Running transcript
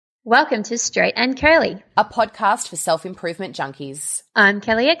Welcome to Straight and Curly, a podcast for self-improvement junkies. I'm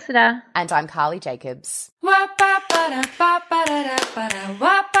Kelly Exeter. And I'm Carly Jacobs. Welcome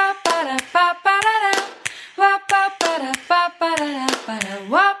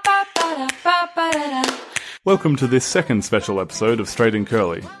to this second special episode of Straight and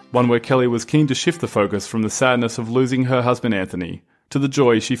Curly, one where Kelly was keen to shift the focus from the sadness of losing her husband Anthony to the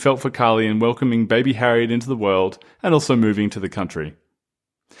joy she felt for Carly in welcoming baby Harriet into the world and also moving to the country.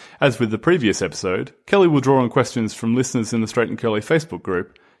 As with the previous episode, Kelly will draw on questions from listeners in the Straight and Curly Facebook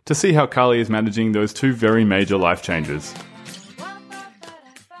group to see how Carly is managing those two very major life changes.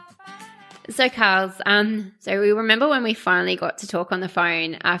 So, Carls, so we remember when we finally got to talk on the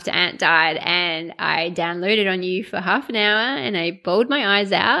phone after Aunt died, and I downloaded on you for half an hour and I bawled my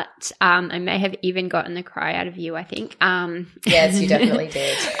eyes out. I may have even gotten a cry out of you, I think. Yes, you definitely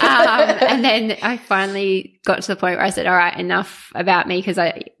did. And then I finally got to the point where I said, all right, enough about me, because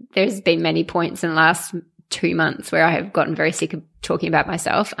there's been many points in the last 2 months where I have gotten very sick of talking about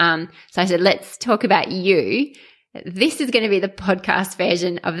myself. So I said, let's talk about you. This is going to be the podcast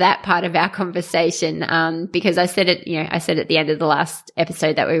version of that part of our conversation, because I said it at the end of the last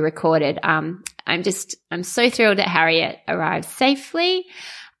episode that we recorded. I'm so thrilled that Harriet arrived safely,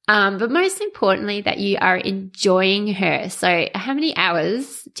 but most importantly that you are enjoying her. So how many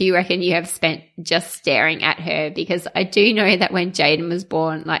hours do you reckon you have spent just staring at her? Because I do know that when Jaden was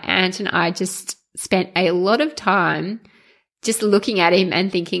born, like Aunt and I just spent a lot of time just looking at him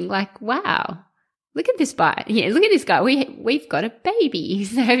and thinking like, wow. Look at this guy. Yeah, look at this guy. We've got a baby.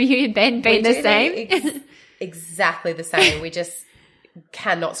 So have you and Ben been the same? Exactly the same. We just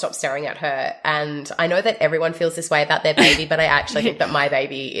cannot stop staring at her. And I know that everyone feels this way about their baby, but I actually think that my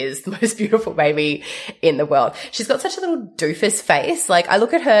baby is the most beautiful baby in the world. She's got such a little doofus face. Like, I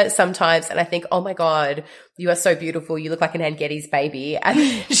look at her sometimes and I think, oh my God, you are so beautiful. You look like an Aunt Getty's baby. And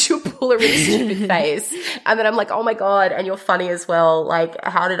then she'll pull a really stupid face. And then I'm like, oh my God, and you're funny as well. Like,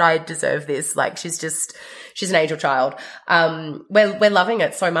 how did I deserve this? Like, she's an angel child. We're loving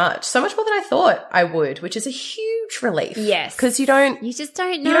it so much more than I thought I would, which is a huge relief. Yes. Because you just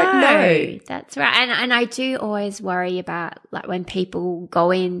don't know. You don't know. That's right. And I do always worry about, like, when people go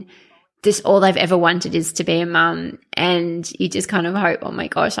in, this all they've ever wanted is to be a mum, and you just kind of hope, oh my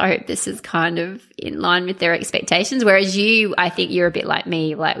gosh, I hope this is kind of in line with their expectations. Whereas you, I think you're a bit like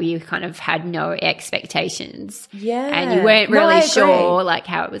me, like you kind of had no expectations. Yeah. And you weren't really sure like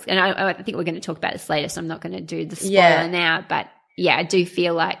how it was. And I think we're going to talk about this later, so I'm not going to do the spoiler now. But yeah, I do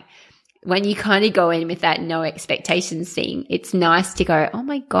feel like when you kind of go in with that no expectations thing, it's nice to go, oh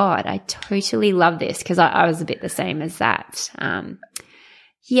my God, I totally love this, because I was a bit the same as that.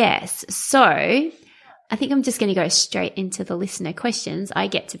 Yes. So I think I'm just going to go straight into the listener questions. I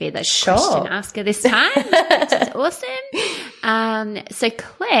get to be the question asker this time, which is awesome. So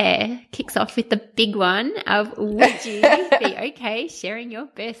Claire kicks off with the big one of, would you be okay sharing your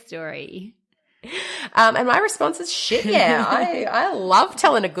birth story? And my response is shit, yeah. I love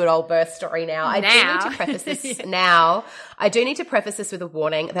telling a good old birth story now. I do need to preface this with a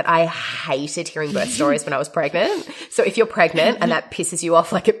warning that I hated hearing birth stories when I was pregnant. So if you're pregnant and that pisses you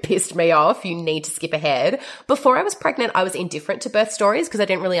off like it pissed me off, you need to skip ahead. Before I was pregnant, I was indifferent to birth stories because I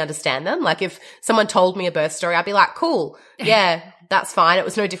didn't really understand them. Like, if someone told me a birth story, I'd be like, cool, yeah, that's fine. It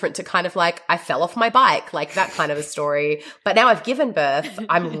was no different to kind of like, I fell off my bike, like that kind of a story. But now I've given birth,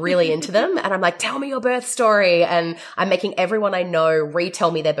 I'm really into them, and I'm like, tell me your birth story. And I'm making everyone I know retell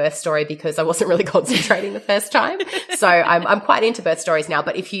me their birth story because I wasn't really concentrating the first time. So I'm quite into birth stories now.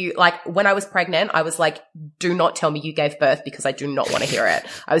 But if you, like, when I was pregnant, I was like, do not tell me you gave birth because I do not want to hear it.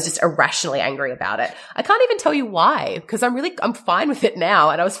 I was just irrationally angry about it. I can't even tell you why, because I'm fine with it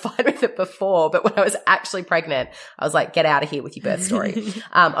now, and I was fine with it before. But when I was actually pregnant, I was like, get out of here with your birth story.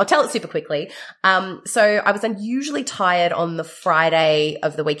 I'll tell it super quickly. So I was unusually tired on the Friday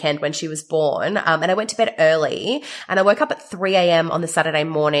of the weekend when she was born. And I went to bed early, and I woke up at 3 a.m. on the Saturday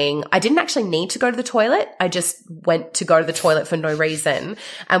morning. I didn't actually need to go to the toilet. I just went to go to the toilet for no reason.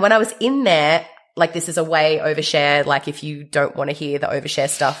 And when I was in there, like, this is a way overshare. Like, if you don't want to hear the overshare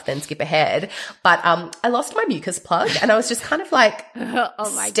stuff, then skip ahead. But I lost my mucus plug, and I was just kind of like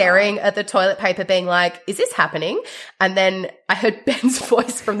staring at the toilet paper being like, is this happening? And then I heard Ben's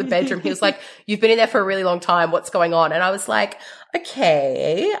voice from the bedroom. He was like, you've been in there for a really long time. What's going on? And I was like,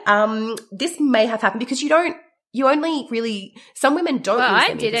 okay, this may have happened, because you only really, some women don't lose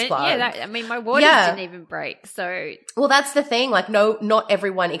their mucus plug. Yeah, my waters didn't even break. So, well, that's the thing. Like, no, not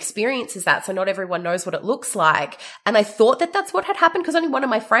everyone experiences that. So not everyone knows what it looks like. And I thought that that's what had happened, because only one of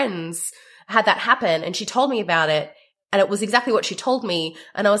my friends had that happen, and she told me about it. And it was exactly what she told me.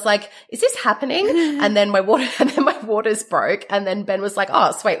 And I was like, is this happening? And then my waters broke. And then Ben was like,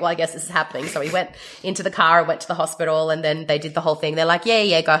 oh, sweet. Well, I guess this is happening. So we went into the car and went to the hospital, and then they did the whole thing. They're like,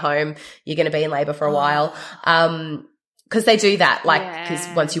 yeah, go home. You're going to be in labor for a while. Cause they do that, cause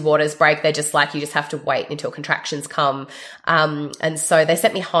once your waters break, they're just like, you just have to wait until contractions come. And so they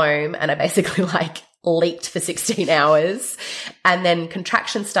sent me home, and I basically leaked for 16 hours, and then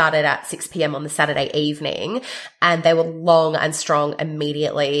contractions started at 6 p.m. on the Saturday evening, and they were long and strong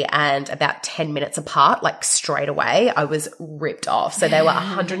immediately, and about 10 minutes apart, straight away. I was ripped off. So they were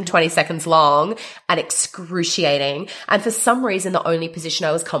 120 seconds long and excruciating. And for some reason, the only position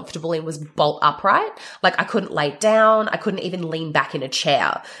I was comfortable in was bolt upright. I couldn't lay down. I couldn't even lean back in a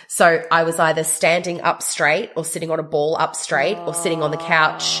chair. So I was either standing up straight or sitting on a ball up straight or sitting on the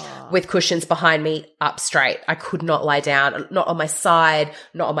couch with cushions behind me up straight. I could not lie down, not on my side,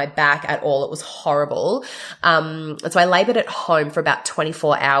 not on my back at all. It was horrible. And so I labored at home for about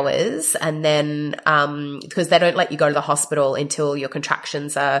 24 hours. And then, because they don't let you go to the hospital until your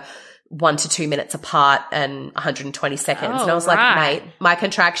contractions are 1 to 2 minutes apart and 120 seconds. And I was like, mate, my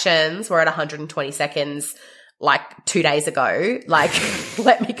contractions were at 120 seconds 2 days ago.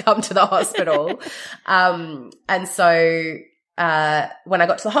 Let me come to the hospital. And so, when I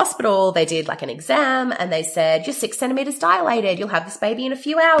got to the hospital, they did an exam, and they said, you're 6 centimeters dilated. You'll have this baby in a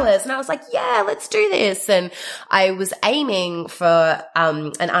few hours. And I was like, yeah, let's do this. And I was aiming for,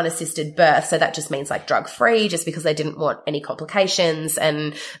 an unassisted birth. So that just means drug free, just because they didn't want any complications.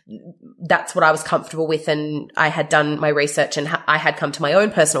 And that's what I was comfortable with. And I had done my research, and I had come to my own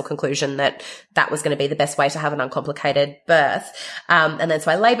personal conclusion that that was going to be the best way to have an uncomplicated birth. And then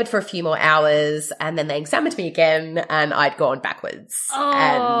so I labored for a few more hours, and then they examined me again, and I'd gone backwards.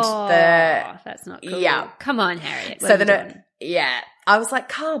 Oh, and that's not cool. Yeah. Come on, Harriet. So I was like,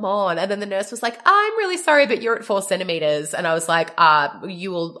 come on. And then the nurse was like, I'm really sorry, but you're at 4 centimeters. And I was like, I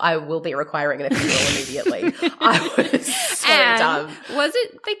will be requiring an epidural immediately. I was so dumb. Was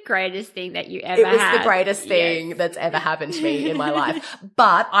it the greatest thing that you ever had? It was the greatest thing that's ever happened to me in my life.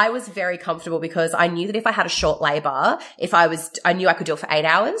 But I was very comfortable, because I knew that if I had a short labor, I knew I could do it for 8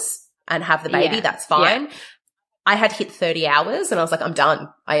 hours and have the baby. That's fine. Yeah. I had hit 30 hours, and I was like, I'm done.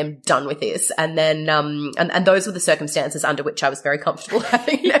 I am done with this. And then, and those were the circumstances under which I was very comfortable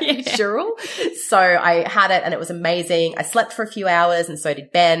having an epidural. So I had it, and it was amazing. I slept for a few hours, and so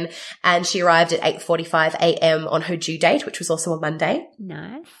did Ben. And she arrived at 8:45 a.m. on her due date, which was also a Monday.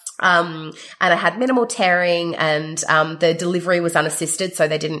 Nice. And I had minimal tearing, and, the delivery was unassisted, so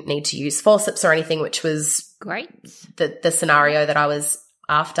they didn't need to use forceps or anything, which was great. The scenario that I was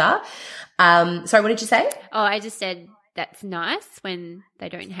after. Sorry, what did you say? Oh, I just said that's nice when they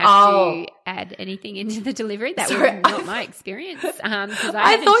don't have to add anything into the delivery. That was not my experience. Because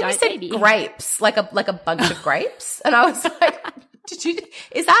I thought you said grapes, like a bunch of grapes, and I was like,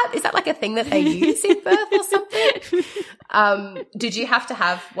 is that like a thing that they use in birth or something? Did you have to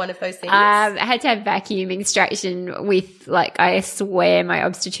have one of those things? I had to have vacuum extraction with, I swear my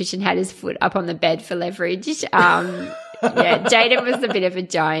obstetrician had his foot up on the bed for leverage. Yeah, Jaden was a bit of a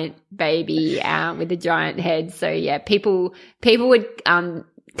giant baby with a giant head. So yeah, people would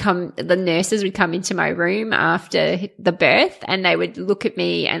the nurses would come into my room after the birth, and they would look at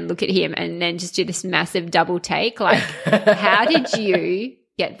me and look at him, and then just do this massive double take, how did you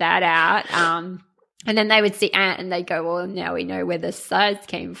get that out? And then they would see Ant, and they'd go, well, now we know where the size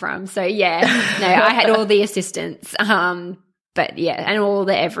came from. So yeah, no, I had all the assistance, but yeah, and all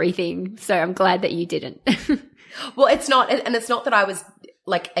the everything. So I'm glad that you didn't. Well, it's not, and it's not that I was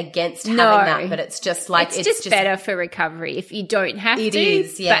against having that, but it's just it's just better for recovery if you don't have to. It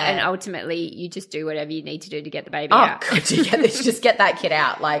is, yeah. And ultimately, you just do whatever you need to do to get the baby out. Oh, good to just get that kid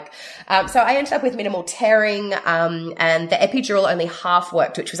out. So I ended up with minimal tearing, and the epidural only half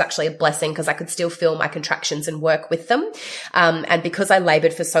worked, which was actually a blessing, because I could still feel my contractions and work with them. And because I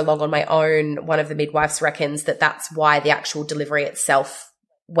labored for so long on my own, one of the midwives reckons that that's why the actual delivery itself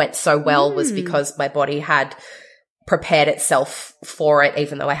went so well, was because my body had prepared itself for it,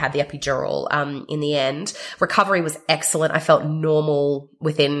 even though I had the epidural. In the end, recovery was excellent. I felt normal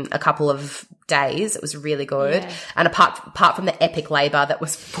within a couple of days. It was really good. Yeah. And apart from the epic labor that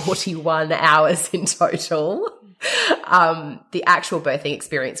was 41 hours in total, the actual birthing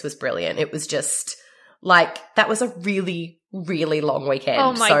experience was brilliant. It was just that was a really, really long weekend.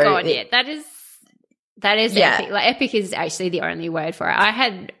 Oh my God. Yeah. That is epic. Epic is actually the only word for it. I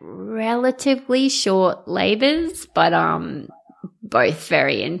had relatively short labors, but both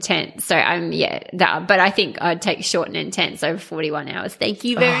very intense. So but I think I'd take short and intense over 41 hours. Thank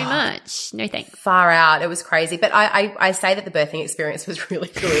you very much. No thanks. Far out. It was crazy. But I say that the birthing experience was really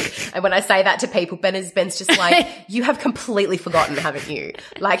good. And when I say that to people, Ben's just like, you have completely forgotten, haven't you?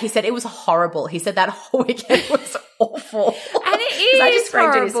 Like he said, it was horrible. He said that whole weekend was awful. And it is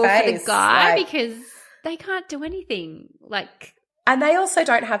horrible for the guy because they can't do anything. Like, and they also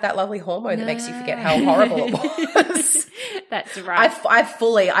don't have that lovely hormone that makes you forget how horrible it was. That's right. I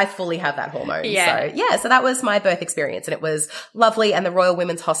fully have that hormone. Yeah. So that was my birth experience, and it was lovely. And the Royal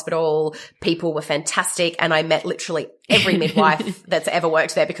Women's Hospital people were fantastic. And I met literally every midwife that's ever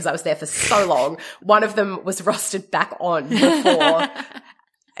worked there because I was there for so long. One of them was rostered back on before.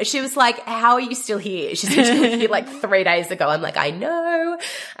 She was like, how are you still here? She said she was here like 3 days ago. I'm like, I know.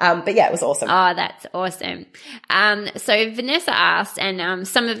 But yeah, it was awesome. Oh, that's awesome. So Vanessa asked, and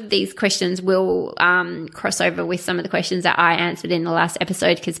some of these questions will cross over with some of the questions that I answered in the last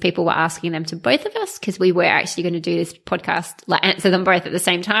episode because people were asking them to both of us because we were actually going to do this podcast, like answer them both at the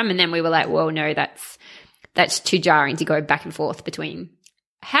same time. And then we were like, well, no, that's too jarring to go back and forth between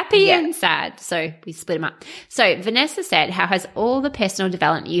happy and sad. So we split them up. So Vanessa said, how has all the personal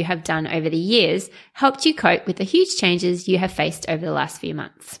development you have done over the years helped you cope with the huge changes you have faced over the last few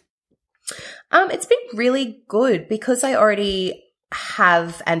months? It's been really good because I already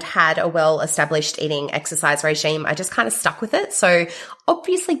have and had a well-established eating exercise regime. I just kind of stuck with it. So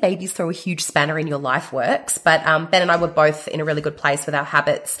obviously babies throw a huge spanner in your life works, but Ben and I were both in a really good place with our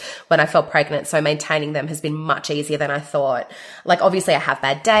habits when I felt pregnant. So maintaining them has been much easier than I thought. Like obviously I have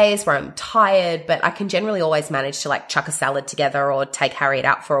bad days where I'm tired, but I can generally always manage to like chuck a salad together or take Harriet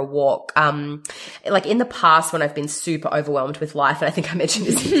out for a walk. Like in the past when I've been super overwhelmed with life, and I think I mentioned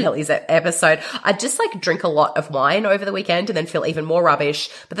this in Kelly's episode, I just like drink a lot of wine over the weekend and then feel even more rubbish,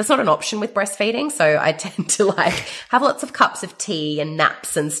 but that's not an option with breastfeeding. So I tend to like have lots of cups of tea and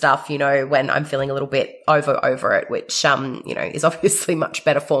naps and stuff, you know, when I'm feeling a little bit over it, which, you know, is obviously much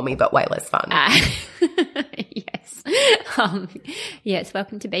better for me, but way less fun. Yes. Yes.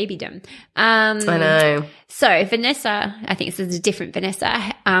 Welcome to babydom. I know. So Vanessa, I think this is a different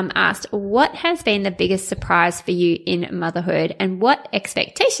Vanessa, asked, what has been the biggest surprise for you in motherhood and what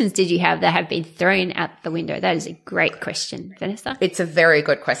expectations did you have that have been thrown out the window? That is a great question, Vanessa. It's a very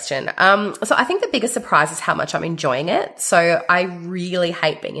good question. So I think the biggest surprise is how much I'm enjoying it. So I really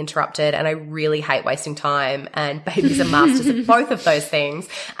hate being interrupted and I really hate wasting time, and babies are masters at both of those things.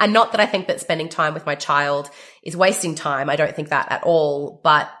 And not that I think that spending time with my child is wasting time. I don't think that at all,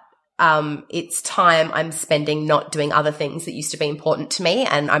 but it's time I'm spending not doing other things that used to be important to me.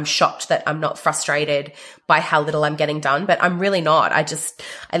 And I'm shocked that I'm not frustrated by how little I'm getting done, but I'm really not.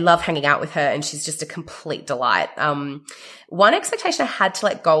 I love hanging out with her and she's just a complete delight. One expectation I had to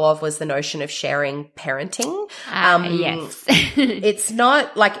let go of was the notion of sharing parenting. Yes. It's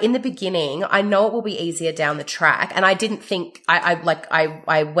not like in the beginning, I know it will be easier down the track. And I didn't think I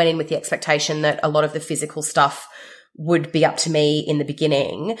went in with the expectation that a lot of the physical stuff would be up to me in the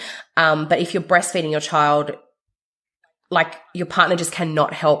beginning. But if you're breastfeeding your child, like your partner just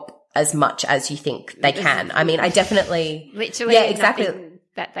cannot help as much as you think they can. I mean, I definitely, literally, yeah, exactly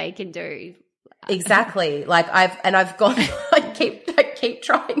that they can do. Exactly. Like I've gone, I keep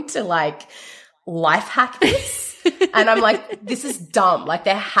trying to like life hack this. And I'm like, this is dumb. Like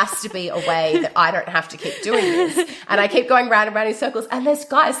there has to be a way that I don't have to keep doing this. And I keep going round and round in circles. And there's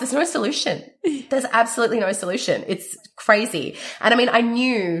no solution. There's absolutely no solution. It's crazy. And I mean, I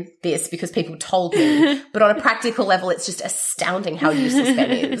knew this because people told me, but on a practical level, it's just astounding how useless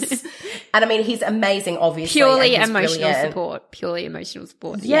Ben is. And I mean, he's amazing, obviously. Purely emotional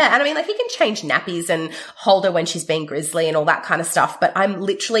support. Yeah. And I mean, like he can change nappies and hold her when she's being grizzly and all that kind of stuff, but I'm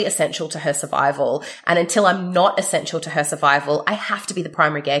literally essential to her survival. And until I'm not essential to her survival, I have to be the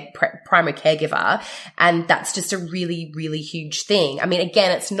primary caregiver. And that's just a really, really huge thing. I mean,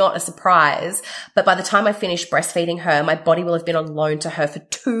 again, it's not a surprise, but by the time I finish breastfeeding her, my body will have been on loan to her for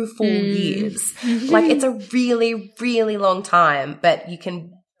 2 full years. Like it's a really, really long time, but you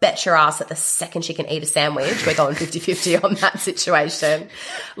can bet your ass that the second she can eat a sandwich, we're going 50-50 on that situation.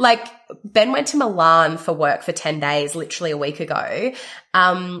 Like Ben went to Milan for work for 10 days, literally a week ago.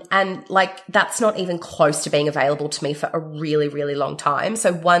 And like that's not even close to being available to me for a really, really long time.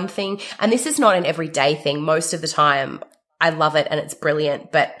 So one thing, and this is not an everyday thing, most of the time I love it and it's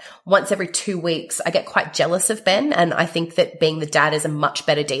brilliant, but once every 2 weeks I get quite jealous of Ben, and I think that being the dad is a much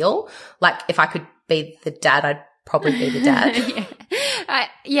better deal. Like if I could be the dad, I'd probably be the dad.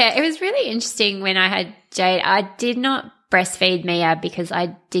 Yeah, it was really interesting when I had Jade. I did not breastfeed Mia because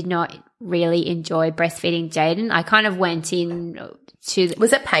I did not really enjoy breastfeeding Jaden. I kind of went in to...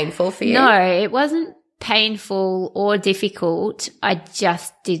 Was it painful for you? No, it wasn't painful or difficult, I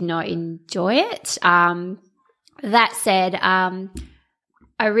just did not enjoy it. That said, I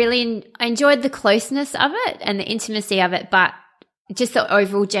enjoyed the closeness of it and the intimacy of it, but just the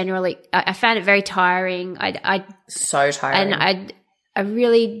overall generally, I found it very tiring. So tiring. And I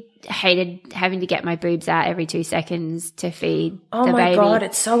really hated having to get my boobs out every 2 seconds to feed the baby. Oh my God,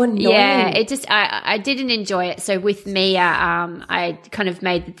 it's so annoying. Yeah, it just, I didn't enjoy it. So with Mia, I kind of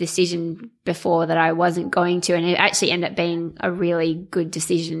made the decision before that I wasn't going to, and it actually ended up being a really good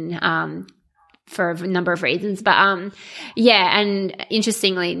decision, for a number of reasons. But, yeah, and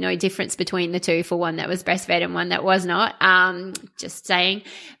interestingly, no difference between the two for one that was breastfed and one that was not, just saying.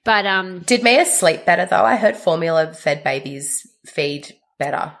 But, did Mia sleep better though? I heard formula fed babies feed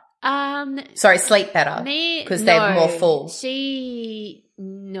better. Sleep better because they're more full. She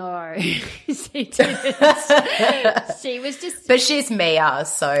didn't. She was just, but she's Mia,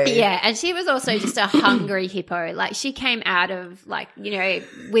 so yeah, and she was also just a hungry hippo. Like she came out of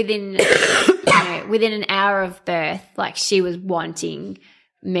within an hour of birth, like she was wanting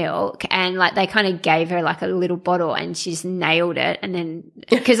milk, and like they kind of gave her like a little bottle and she just nailed it. And then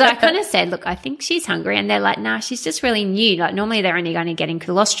because I kind of said, look, I think she's hungry, and they're like, nah, she's just really new, like normally they're only going to get in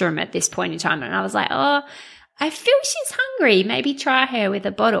colostrum at this point in time. And I was like, oh, I feel she's hungry, maybe try her with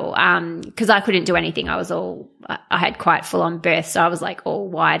a bottle, because I couldn't do anything. I had quite full on birth, so I was like all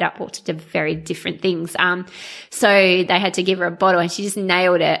wired up, all to very different things. So they had to give her a bottle and she just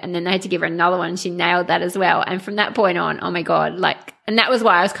nailed it, and then they had to give her another one and she nailed that as well. And from that point on, oh my God, and that was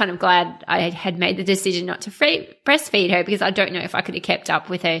why I was kind of glad I had made the decision not to breastfeed her, because I don't know if I could have kept up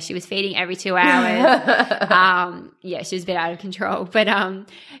with her. She was feeding every 2 hours. Yeah, she was a bit out of control, but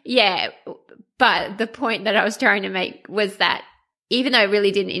yeah. But the point that I was trying to make was that even though I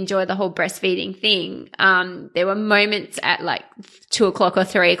really didn't enjoy the whole breastfeeding thing, there were moments at like 2 o'clock or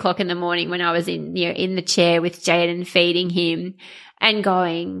 3 o'clock in the morning when I was in the chair with Jaden feeding him and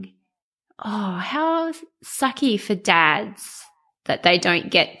going, oh, how sucky for dads that they don't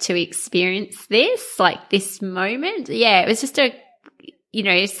get to experience this, like this moment. Yeah, it was just so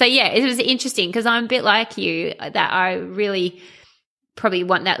yeah, it was interesting because I'm a bit like you, that I really probably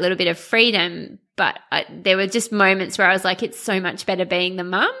want that little bit of freedom, but there were just moments where I was like, it's so much better being the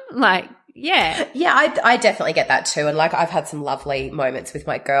mum. Like, yeah. Yeah, I definitely get that too. And like I've had some lovely moments with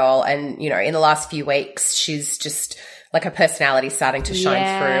my girl, and in the last few weeks, she's just like her personality starting to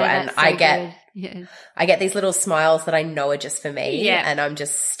shine through, and so I get these little smiles that I know are just for me. Yeah. And I'm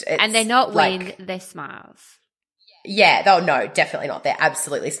just, and they're not wind, they're smiles. Yeah, no, definitely not. They're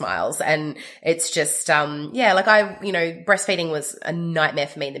absolutely smiles. And it's just, breastfeeding was a nightmare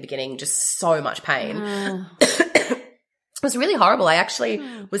for me in the beginning, just so much pain. It was really horrible. I actually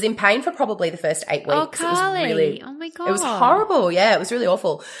was in pain for probably the first 8 weeks. Oh, Carly. Oh my God. It was horrible. Yeah, it was really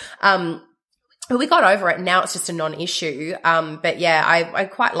awful. But we got over it, and now it's just a non-issue. But yeah, I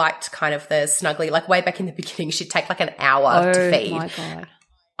quite liked kind of the snuggly, like way back in the beginning, she'd take like an hour to feed. Oh my God.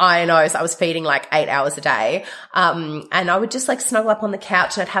 I know. So I was feeding like 8 hours a day. And I would just like snuggle up on the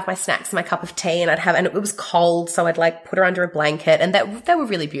couch, and I'd have my snacks and my cup of tea, and it was cold. So I'd like put her under a blanket, and they were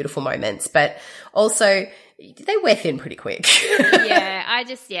really beautiful moments, but also they wear thin pretty quick. Yeah. I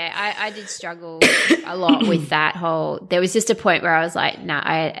did struggle a lot with that there was just a point where I was like, nah,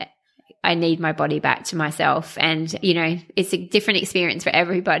 I need my body back to myself. And, it's a different experience for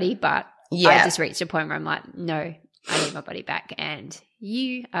everybody, but I just reached a point where I'm like, no, I need my body back, and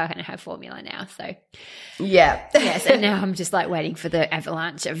you are going to have formula now. So yeah. Yes. And now I'm just like waiting for the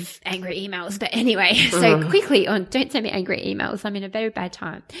avalanche of angry emails. But anyway, so quickly don't send me angry emails. I'm in a very bad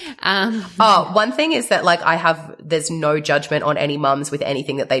time. One thing is that like there's no judgment on any mums with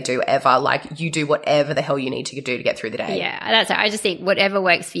anything that they do ever. Like you do whatever the hell you need to do to get through the day. Yeah. That's it. I just think whatever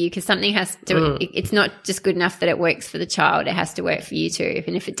works for you, because something has to, it's not just good enough that it works for the child. It has to work for you too.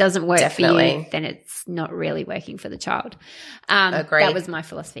 And if it doesn't work for you, then it's not really working for the child. Agreed. That was my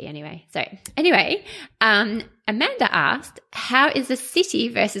philosophy anyway. So anyway, Amanda asked, how is the city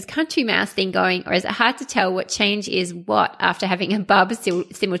versus country mouse thing going, or is it hard to tell what change is what after having a bub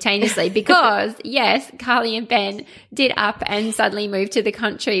simultaneously? Because yes, Carly and Ben did up and suddenly moved to the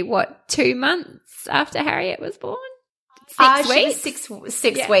country, 2 months after Harriet was born? 6 weeks? She was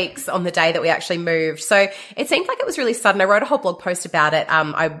six weeks on the day that we actually moved. So it seemed like it was really sudden. I wrote a whole blog post about it.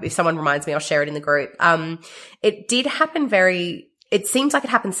 If someone reminds me, I'll share it in the group. It did happen it seems like it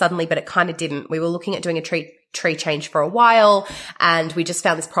happened suddenly, but it kind of didn't. We were looking at doing a tree change for a while, and we just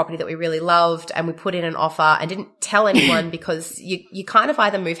found this property that we really loved, and we put in an offer and didn't tell anyone because you kind of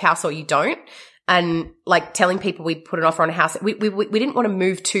either move house or you don't. and like telling people we put an offer on a house. We didn't want to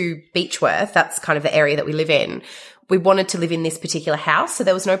move to Beechworth. That's kind of the area that we live in. We wanted to live in this particular house. So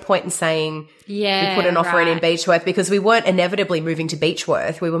there was no point in saying we put an offer in Beechworth, because we weren't inevitably moving to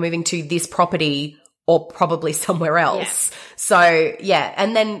Beechworth. We were moving to this property or probably somewhere else. Yeah. So yeah.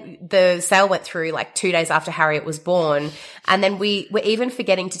 And then the sale went through like 2 days after Harriet was born. And then we were even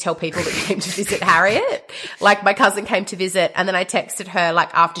forgetting to tell people that came to visit Harriet. Like my cousin came to visit, and then I texted her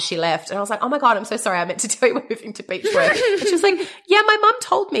like after she left, and I was like, oh my God, I'm so sorry. I meant to tell you we're moving to Beechworth. And she was like, yeah, my mum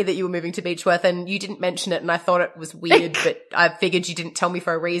told me that you were moving to Beechworth and you didn't mention it. And I thought it was weird, but I figured you didn't tell me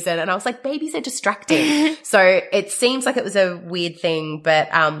for a reason. And I was like, babies are distracting. So it seems like it was a weird thing, but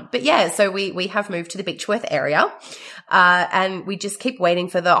yeah, so we have moved to the Beechworth area. And we just keep waiting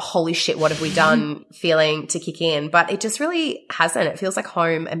for the holy shit, what have we done feeling to kick in. But it just really hasn't. It feels like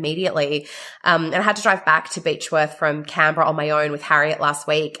home immediately. And I had to drive back to Beechworth from Canberra on my own with Harriet last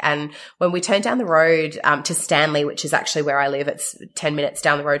week. And when we turned down the road to Stanley, which is actually where I live, it's 10 minutes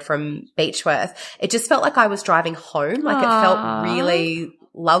down the road from Beechworth, it just felt like I was driving home. Like it felt really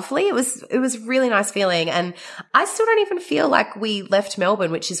lovely. It was really nice feeling. And I still don't even feel like we left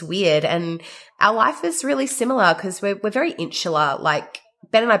Melbourne, which is weird. And our life is really similar because we're very insular. Like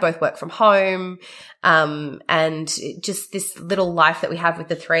Ben and I both work from home. And just this little life that we have with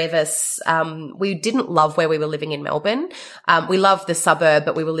the three of us. We didn't love where we were living in Melbourne. We loved the suburb,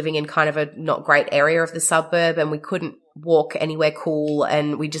 but we were living in kind of a not great area of the suburb, and we couldn't walk anywhere cool.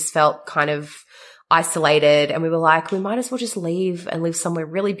 And we just felt kind of isolated, and we were like, we might as well just leave and live somewhere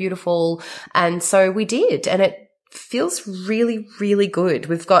really beautiful. And so we did, and it feels really, really good.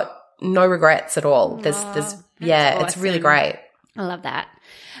 We've got no regrets at all. There's awesome. It's really great. I love that.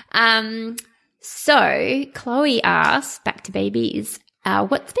 So Chloe asks, back to babies,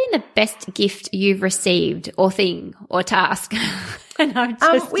 what's been the best gift you've received, or thing, or task? And I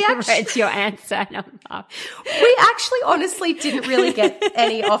just read your answer, and I'm laughing. We actually honestly didn't really get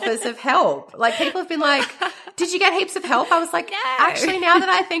any offers of help. Like people have been like, did you get heaps of help? I was like, no. Actually, now that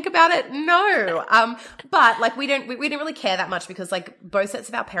I think about it, no. But like we didn't really care that much because like both sets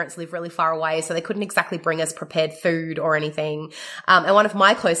of our parents live really far away, so they couldn't exactly bring us prepared food or anything. And one of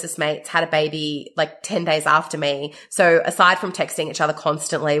my closest mates had a baby like 10 days after me. So aside from texting each other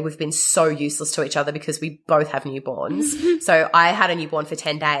constantly, we've been so useless to each other because we both have newborns. So I had a newborn for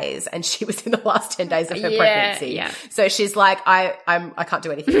 10 days and she was in the last 10 days of her pregnancy. Yeah. So she's like, I can't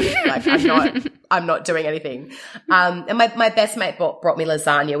do anything. Like I'm not doing anything. And my best mate brought me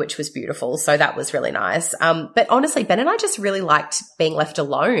lasagna, which was beautiful. So that was really nice. But honestly, Ben and I just really liked being left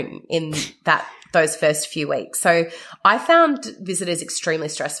alone in those first few weeks. So I found visitors extremely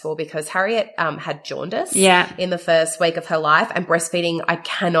stressful because Harriet had jaundice in the first week of her life, and breastfeeding, I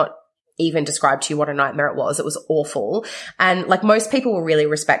cannot even describe to you what a nightmare it was. It was awful. And like most people were really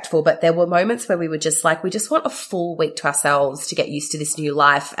respectful, but there were moments where we were just like, we just want a full week to ourselves to get used to this new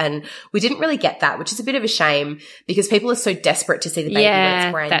life. And we didn't really get that, which is a bit of a shame because people are so desperate to see the baby when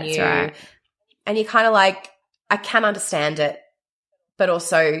it's brand new. Right. And you're kind of like, I can understand it, but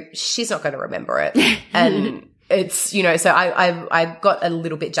also she's not going to remember it. And it's, so I got a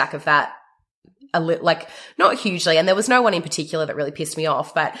little bit jack of that. Like not hugely, and there was no one in particular that really pissed me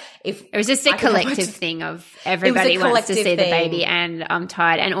off, but if it was just a collective thing of everybody wants to see the baby, and I'm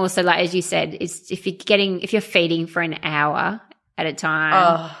tired. And also, like as you said, is if you're feeding for an hour at a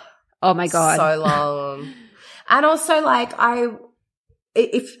time, oh my God, so long. And also like I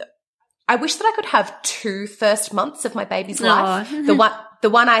wish that I could have 2 first months of my baby's life. The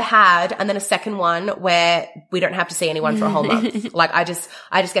one I had, and then a second one where we don't have to see anyone for a whole month. Like I just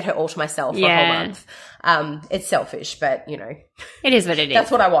get her all to myself for a whole month. It's selfish, but it is what it is. That's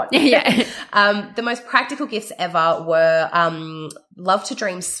what I want. Yeah. The most practical gifts ever were, Love to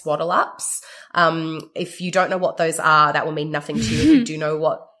Dream swaddle ups. If you don't know what those are, that will mean nothing to you. If you do know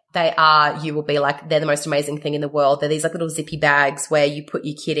what they are, you will be like, they're the most amazing thing in the world. They're these like little zippy bags where you put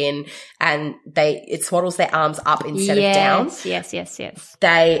your kid in and it swaddles their arms up instead of down. Yes.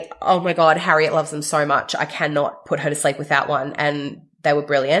 Oh my God, Harriet loves them so much. I cannot put her to sleep without one. And they were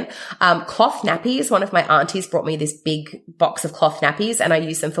brilliant. Cloth nappies. One of my aunties brought me this big box of cloth nappies and I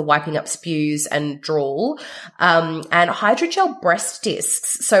use them for wiping up spews and drool. And hydrogel breast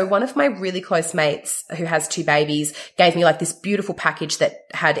discs. So one of my really close mates who has 2 babies gave me like this beautiful package that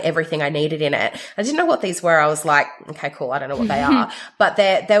had everything I needed in it. I didn't know what these were. I was like, okay, cool. I don't know what they are, but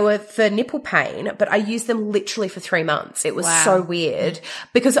they were for nipple pain, but I used them literally for 3 months. It was so weird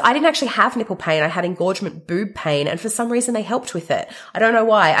because I didn't actually have nipple pain. I had engorgement boob pain, and for some reason they helped with it. I don't know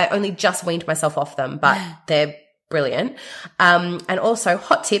why. I only just weaned myself off them, but they're brilliant. And also,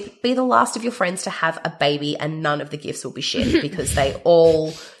 hot tip, be the last of your friends to have a baby and none of the gifts will be shit because they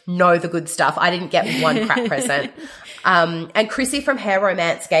all know the good stuff. I didn't get one crap present. And Chrissy from Hair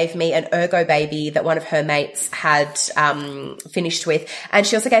Romance gave me an Ergo baby that one of her mates had finished with. And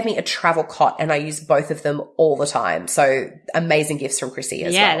she also gave me a travel cot, and I use both of them all the time. So amazing gifts from Chrissy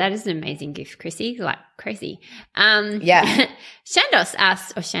as well. Yeah, that is an amazing gift, Chrissy. Like crazy. Yeah. Shandos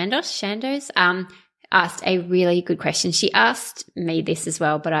asked a really good question. She asked me this as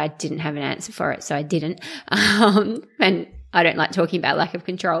well, but I didn't have an answer for it, so I didn't. And I don't like talking about lack of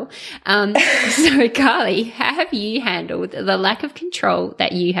control. So, Carly, how have you handled the lack of control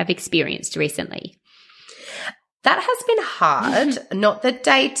that you have experienced recently? That has been hard. Not the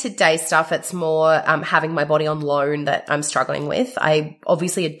day-to-day stuff. It's more having my body on loan that I'm struggling with. I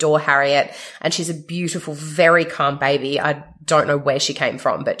obviously adore Harriet, and she's a beautiful, very calm baby. I don't know where she came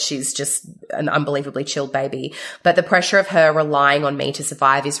from, but she's just an unbelievably chilled baby. But the pressure of her relying on me to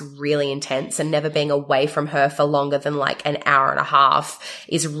survive is really intense, and never being away from her for longer than like an hour and a half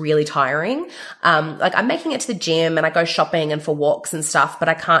is really tiring. Like I'm making it to the gym and I go shopping and for walks and stuff, but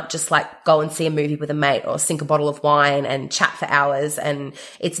I can't just like go and see a movie with a mate or sink a bottle of wine and chat for hours. And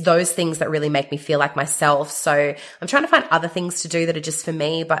it's those things that really make me feel like myself. So I'm trying to find other things to do that are just for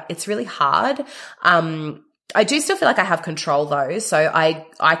me, but it's really hard. I do still feel like I have control though. So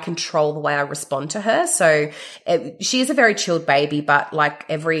I control the way I respond to her. So she is a very chilled baby, but like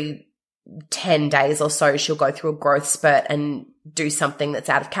every 10 days or so, she'll go through a growth spurt and do something that's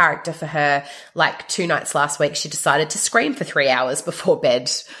out of character for her. Like 2 nights last week, she decided to scream for 3 hours before bed.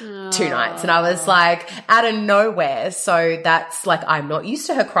 2 nights. And I was like, out of nowhere. So that's like, I'm not used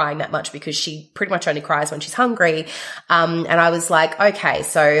to her crying that much because she pretty much only cries when she's hungry. And I was like, okay,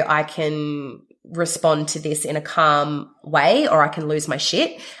 so I can respond to this in a calm way, or I can lose my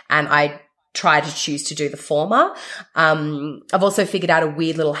shit. And I try to choose to do the former. I've also figured out a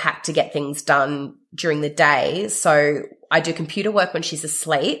weird little hack to get things done during the day. So I do computer work when she's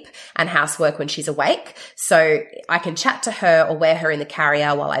asleep and housework when she's awake. So I can chat to her or wear her in the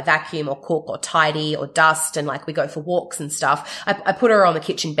carrier while I vacuum or cook or tidy or dust, and like we go for walks and stuff. I put her on the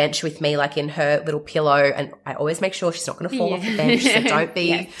kitchen bench with me, like in her little pillow, and I always make sure she's not going to fall off the bench. So don't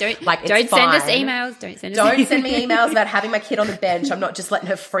be don't send us emails. Don't send me emails about having my kid on the bench. I'm not just letting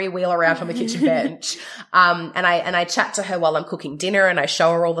her freewheel around on the kitchen bench. And I chat to her while I'm cooking dinner, and I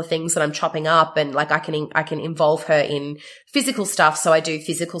show her all the things that I'm chopping up, and like I can involve her in physical stuff. So I do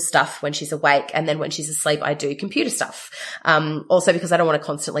physical stuff when she's awake, and then when she's asleep, I do computer stuff. Also because I don't want to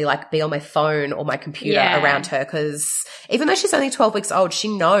constantly like be on my phone or my computer around her, because even though she's only 12 weeks old, she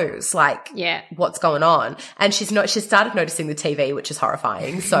knows like what's going on, and she's started noticing the TV, which is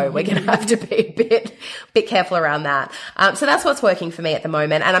horrifying. So we're going to have to be a bit careful around that. So that's what's working for me at the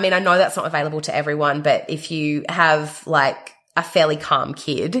moment. And I mean, I know that's not available to everyone, but if you have like a fairly calm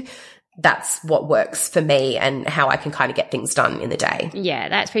kid, that's what works for me and how I can kind of get things done in the day. Yeah,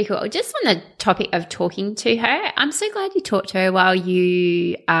 that's pretty cool. Just on the topic of talking to her, I'm so glad you talk to her while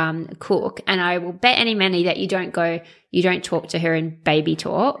you cook. And I will bet any money that you don't talk to her in baby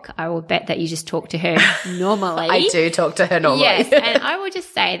talk. I will bet that you just talk to her normally. I do talk to her normally. Yes, and I will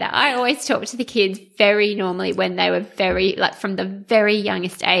just say that I always talk to the kids very normally when they were very, like from the very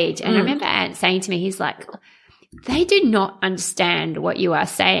youngest age. And I remember Ant saying to me, he's like, they do not understand what you are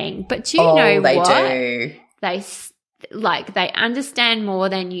saying, but do you know they what? Do. They understand more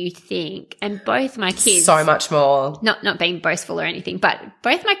than you think. And both my kids, so much more. Not being boastful or anything, but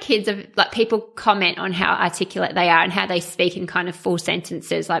both my kids have like people comment on how articulate they are and how they speak in kind of full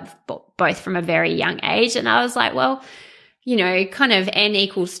sentences, like both from a very young age. And I was like, well, you know, kind of N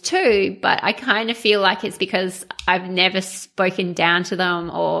equals 2, but I kind of feel like it's because I've never spoken down to them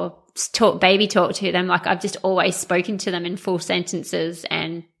or baby talk to them. Like I've just always spoken to them in full sentences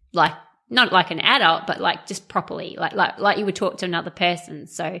and like not like an adult, but like just properly, like you would talk to another person.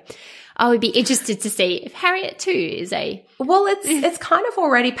 So I would be interested to see if Harriet too is a. Well, it's kind of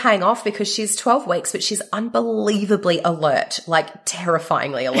already paying off because she's 12 weeks, but she's unbelievably alert, like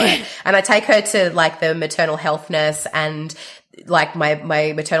terrifyingly alert. And I take her to like the maternal health nurse, and like my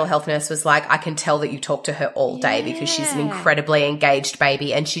maternal health nurse was like, I can tell that you talk to her all day because she's an incredibly engaged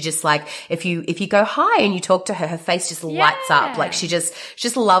baby. And she just like, if you go hi and you talk to her, her face just lights up. Like she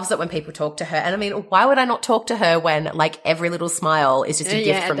just loves it when people talk to her. And I mean, why would I not talk to her when like every little smile is just a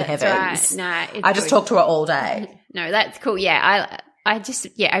gift from the heavens? Right. No, I just talk to her all day. No, that's cool. Yeah.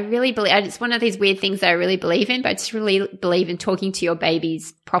 I really believe, it's one of these weird things that I really believe in, but I just really believe in talking to your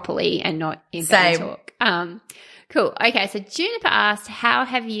babies properly and not in baby talk. Cool. Okay, so Juniper asked, how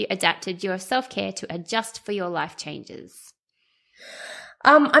have you adapted your self-care to adjust for your life changes?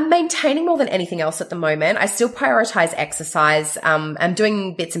 I'm maintaining more than anything else at the moment. I still prioritize exercise. I'm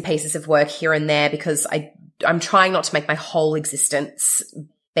doing bits and pieces of work here and there because I'm trying not to make my whole existence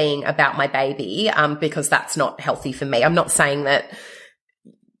being about my baby, because that's not healthy for me. I'm not saying that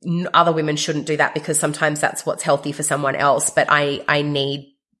other women shouldn't do that, because sometimes that's what's healthy for someone else. But I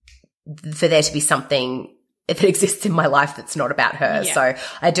need for there to be something that exists in my life that's not about her. Yeah. So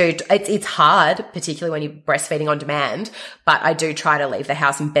I do, it's hard, particularly when you're breastfeeding on demand, but I do try to leave the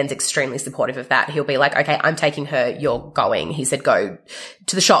house, and Ben's extremely supportive of that. He'll be like, okay, I'm taking her, you're going. He said, go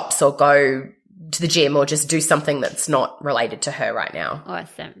to the shops or go to the gym or just do something that's not related to her right now.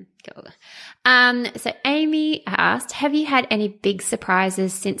 Awesome. Cool. So Amy asked, have you had any big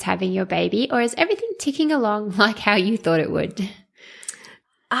surprises since having your baby, or is everything ticking along like how you thought it would?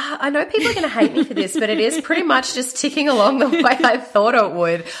 I know people are going to hate me for this, but it is pretty much just ticking along the way I thought it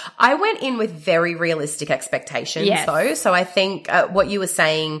would. I went in with very realistic expectations, though. So I think what you were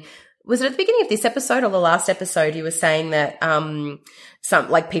saying, was it at the beginning of this episode or the last episode, you were saying that some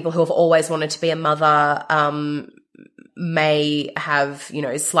like people who have always wanted to be a mother may have, you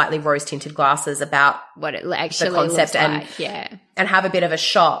know, slightly rose-tinted glasses about what it actually the concept looks like. and have a bit of a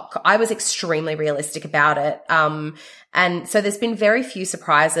shock. I was extremely realistic about it. And so there's been very few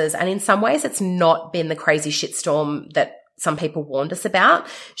surprises, and in some ways it's not been the crazy shitstorm that some people warned us about.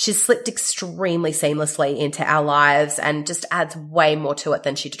 She's slipped extremely seamlessly into our lives and just adds way more to it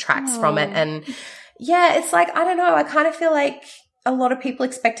than she detracts from it. And yeah, it's like, I don't know, I kind of feel like a lot of people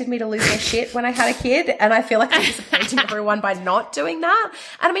expected me to lose my shit when I had a kid, and I feel like I'm disappointing everyone by not doing that.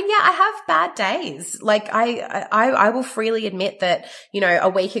 And I mean, yeah, I have bad days. Like I will freely admit that, you know, a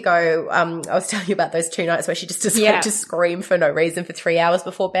week ago, I was telling you about those 2 nights where she just decided to scream for no reason for 3 hours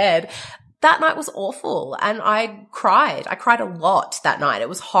before bed. That night was awful, and I cried. I cried a lot that night. It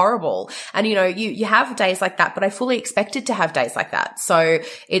was horrible. And, you know, you have days like that, but I fully expected to have days like that. So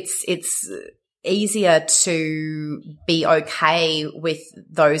it's easier to be okay with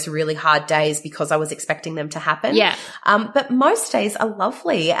those really hard days because I was expecting them to happen. Yeah. But most days are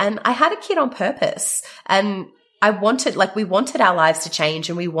lovely, and I had a kid on purpose, and we wanted our lives to change,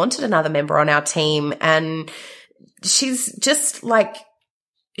 and we wanted another member on our team. And she's just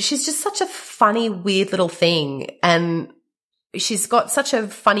such a funny, weird little thing. And she's got such a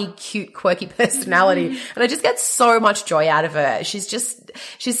funny, cute, quirky personality, and I just get so much joy out of her.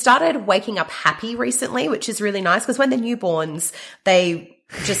 She's started waking up happy recently, which is really nice, because when they're newborns, they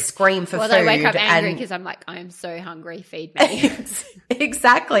just scream for food. They wake up angry because I'm like, I'm so hungry, feed me.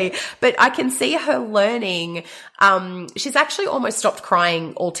 Exactly. But I can see her learning. She's actually almost stopped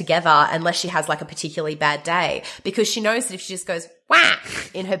crying altogether unless she has like a particularly bad day, because she knows that if she just goes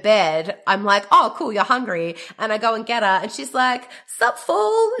whack in her bed, I'm like, oh, cool, you're hungry. And I go and get her, and she's like, sup,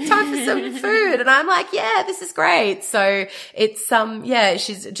 fool, time for some food. And I'm like, yeah, this is great. So it's,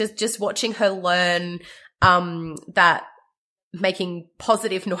 she's just watching her learn, that making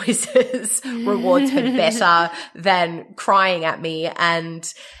positive noises rewards her better than crying at me.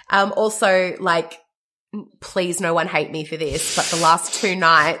 And also, like, please no one hate me for this, but the last 2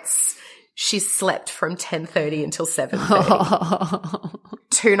 nights she slept from 10:30 until 7:30.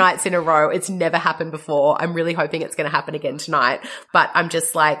 2 nights in a row. It's never happened before. I'm really hoping it's going to happen again tonight, but I'm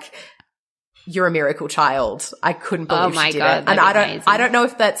just like, you're a miracle child. I couldn't believe she did it. And I don't know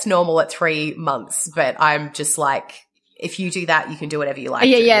if that's normal at 3 months, but I'm just like, if you do that, you can do whatever you like.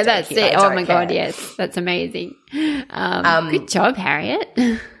 Yeah, that's it. Oh my God, yes. That's amazing. Good job,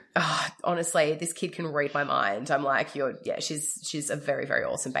 Harriet. Oh, honestly, this kid can read my mind. I'm like, she's a very, very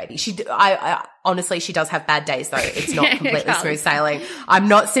awesome baby. Honestly, she does have bad days though. It's not completely smooth sailing. I'm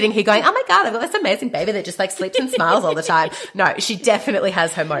not sitting here going, oh my God, I've got this amazing baby that just like sleeps and smiles all the time. No, she definitely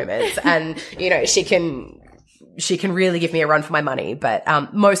has her moments, and you know, she can really give me a run for my money, but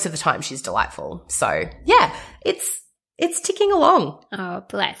most of the time she's delightful. So yeah, it's ticking along. Oh,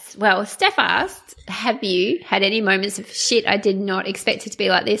 bless. Well, Steph asked, have you had any moments of shit, I did not expect it to be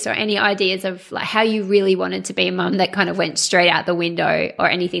like this, or any ideas of like how you really wanted to be a mum that kind of went straight out the window, or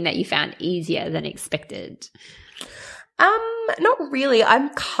anything that you found easier than expected? Not really. I'm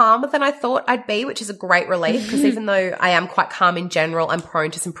calmer than I thought I'd be, which is a great relief, because even though I am quite calm in general, I'm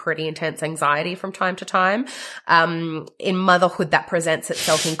prone to some pretty intense anxiety from time to time. In motherhood, that presents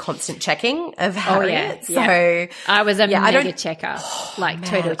itself in constant checking of Harriet. Oh, yeah. So I was a mega checker, total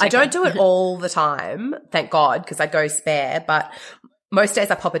checker. I don't do it all the time, thank God, because I go spare, but most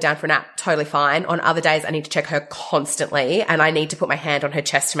days I pop her down for a nap, totally fine. On other days, I need to check her constantly, and I need to put my hand on her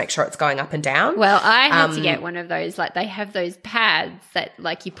chest to make sure it's going up and down. Well, I had to get one of those, like they have those pads that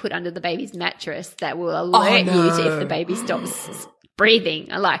like you put under the baby's mattress that will alert you to if the baby stops breathing.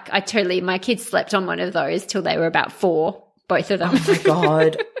 My kids slept on one of those till they were about 4, both of them. Oh my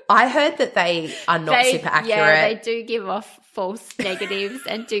God. I heard that they are not super accurate. Yeah, they do give off false negatives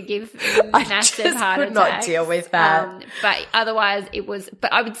and do give massive just heart could attacks. not deal with that. But otherwise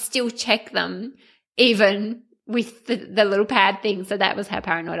but I would still check them even with the little pad thing. So that was how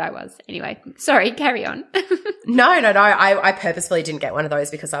paranoid I was. Anyway, sorry, carry on. No. I purposefully didn't get one of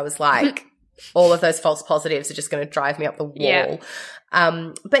those because I was like, all of those false positives are just going to drive me up the wall. Yeah.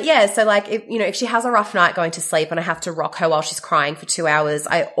 But yeah, so like, if she has a rough night going to sleep and I have to rock her while she's crying for 2 hours,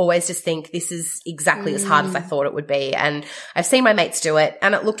 I always just think this is exactly as hard as I thought it would be. And I've seen my mates do it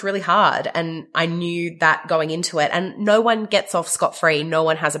and it looked really hard. And I knew that going into it, and no one gets off scot-free. No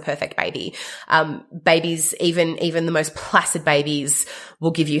one has a perfect baby. Babies, even the most placid babies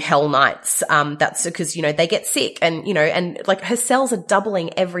will give you hell nights. That's because, they get sick and, and like her cells are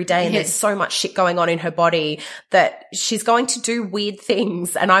doubling every day and there's so much shit going on in her body that she's going to do weird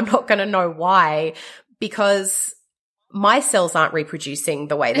things, and I'm not going to know why, because my cells aren't reproducing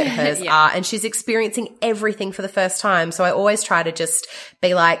the way that hers are, and she's experiencing everything for the first time. So I always try to just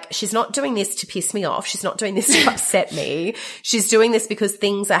be like, she's not doing this to piss me off. She's not doing this to upset me. She's doing this because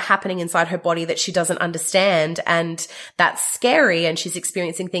things are happening inside her body that she doesn't understand, and that's scary, and she's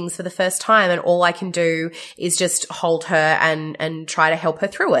experiencing things for the first time, and all I can do is just hold her and try to help her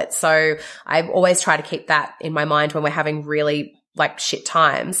through it. So I always try to keep that in my mind when we're having really like shit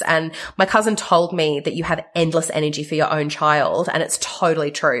times. And my cousin told me that you have endless energy for your own child, and it's totally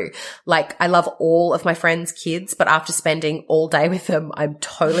true. Like, I love all of my friends' kids, but after spending all day with them, I'm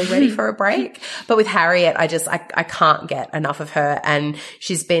totally ready for a break. But with Harriet, I can't get enough of her, and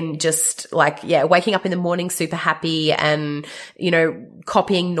she's been just like, waking up in the morning super happy and,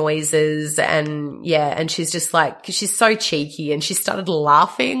 copying noises, and she's just like, she's so cheeky, and she started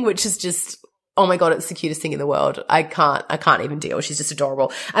laughing, which is just, oh my God, it's the cutest thing in the world. I can't even deal. She's just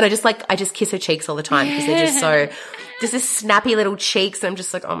adorable. And I just kiss her cheeks all the time because they're just this snappy little cheeks. And I'm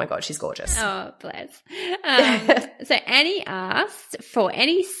just like, oh my God, she's gorgeous. Oh, bless. So Annie asked for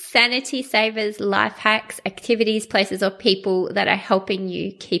any sanity savers, life hacks, activities, places, or people that are helping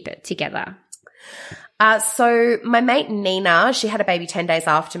you keep it together. So my mate Nina, she had a baby 10 days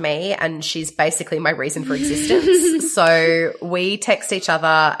after me, and she's basically my reason for existence. So we text each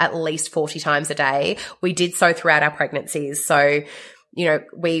other at least 40 times a day. We did so throughout our pregnancies. So,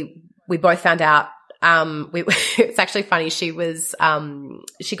 we both found out, it's actually funny. She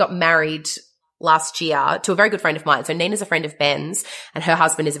got married last year to a very good friend of mine. So Nina's a friend of Ben's, and her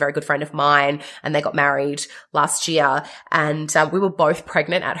husband is a very good friend of mine, and they got married last year, and we were both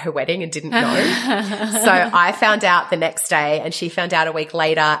pregnant at her wedding and didn't know. So I found out the next day, and she found out a week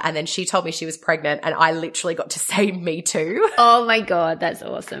later, and then she told me she was pregnant, and I literally got to say me too. Oh my God, that's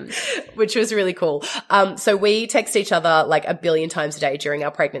awesome. Which was really cool. So we text each other like a billion times a day during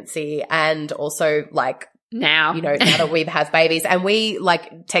our pregnancy, and also like now that we have babies, and we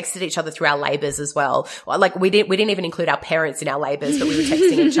like texted each other through our labors as well. Like we didn't even include our parents in our labors, but we were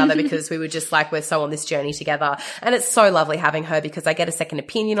texting each other because we were just like, we're so on this journey together. And it's so lovely having her because I get a second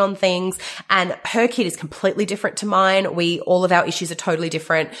opinion on things, and her kid is completely different to mine. All of our issues are totally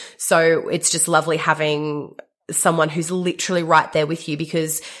different. So it's just lovely having someone who's literally right there with you,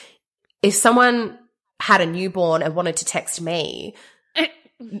 because if someone had a newborn and wanted to text me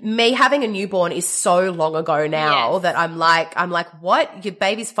having a newborn is so long ago now that I'm like, what? Your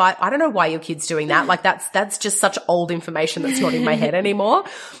baby's 5? I don't know why your kid's doing that. Like that's just such old information that's not in my head anymore.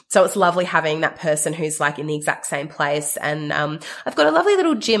 So it's lovely having that person who's like in the exact same place. And, I've got a lovely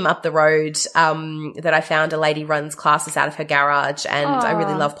little gym up the road, that I found a lady runs classes out of her garage, and I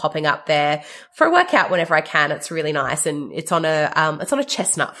really love popping up there for a workout whenever I can. It's really nice. And it's on a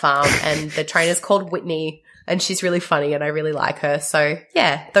chestnut farm, and the trainer's called Whitney. And she's really funny, and I really like her. So,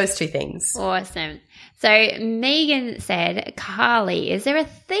 yeah, those two things. Awesome. So Megan said, Carly, is there a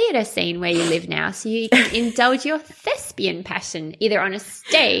theatre scene where you live now so you can indulge your thespian passion either on a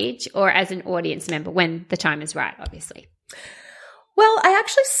stage or as an audience member when the time is right, obviously? Well, I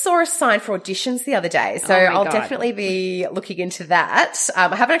actually saw a sign for auditions the other day, so I'll definitely be looking into that.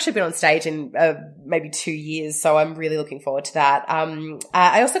 I haven't actually been on stage in maybe 2 years, so I'm really looking forward to that.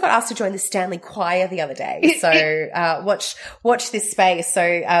 I also got asked to join the Stanley Choir the other day, so watch this space. So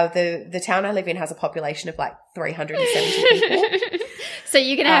the town I live in has a population of like 370 people. So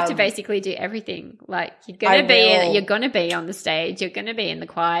you're going to have to basically do everything. Like you're going to be on the stage, you're going to be in the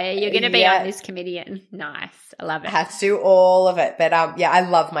choir, you're going to be on this committee. And nice. I love it. I have to do all of it. But I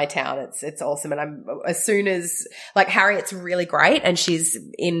love my town. It's awesome. And as soon as like Harriet's really great, and she's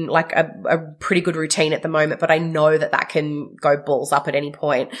in like a pretty good routine at the moment, but I know that can go balls up at any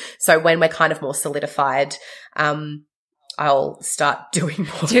point. So when we're kind of more solidified, I'll start doing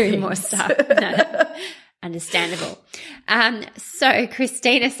more stuff. No. Understandable. So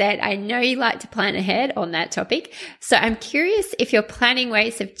Christina said, I know you like to plan ahead on that topic. So I'm curious if your planning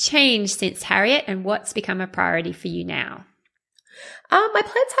ways have changed since Harriet and what's become a priority for you now. My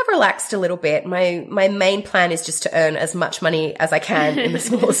plans have relaxed a little bit. My main plan is just to earn as much money as I can in the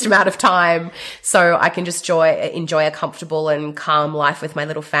smallest amount of time so I can just enjoy a comfortable and calm life with my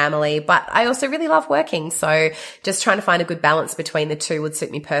little family. But I also really love working. So just trying to find a good balance between the two would suit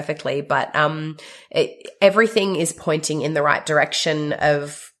me perfectly. But everything is pointing in the right direction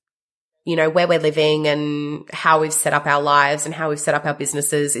of, you know, where we're living and how we've set up our lives and how we've set up our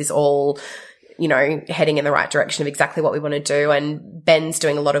businesses is all, you know, heading in the right direction of exactly what we want to do. And Ben's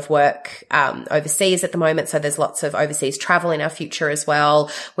doing a lot of work overseas at the moment. So there's lots of overseas travel in our future as well.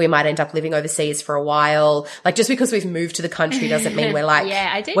 We might end up living overseas for a while. Like, just because we've moved to the country doesn't mean we're like,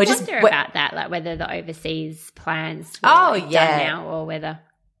 yeah, I did wonder about that, like whether the overseas plans were done now or whether,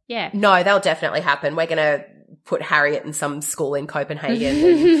 No, they'll definitely happen. We're going to put Harriet in some school in Copenhagen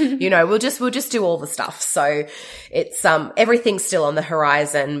and, you know, we'll just do all the stuff. So it's, everything's still on the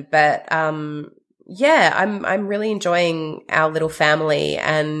horizon, but, I'm really enjoying our little family.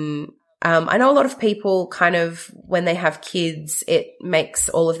 And, I know a lot of people kind of, when they have kids, it makes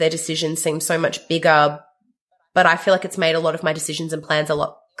all of their decisions seem so much bigger, but I feel like it's made a lot of my decisions and plans a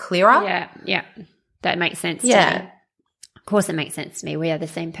lot clearer. Yeah. That makes sense to me. Of course it makes sense to me. We are the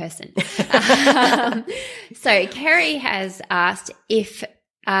same person. So Kerry has asked if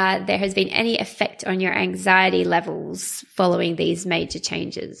there has been any effect on your anxiety levels following these major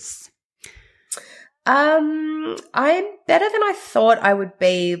changes. I'm better than I thought I would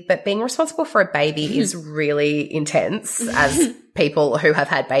be, but being responsible for a baby is really intense, as people who have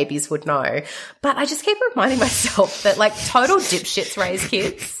had babies would know. But I just keep reminding myself that, like, total dipshits raise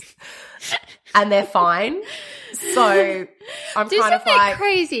kids and they're fine. So I'm kind of like,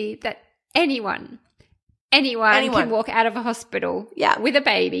 crazy that anyone can walk out of a hospital with a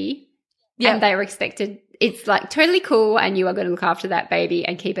baby and they are expected. It's like totally cool and you are going to look after that baby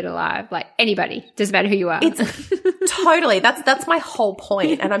and keep it alive. Like anybody, doesn't matter who you are. It's totally, that's my whole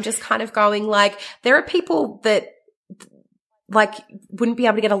point. And I'm just kind of going like, there are people that like wouldn't be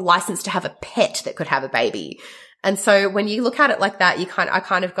able to get a license to have a pet that could have a baby. And so when you look at it like that, I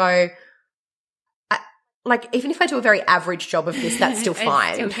kind of go, like, even if I do a very average job of this, that's still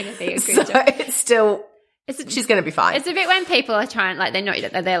fine. It's still going to be a good job. It's still, she's going to be fine. It's a bit when people are trying, like, they know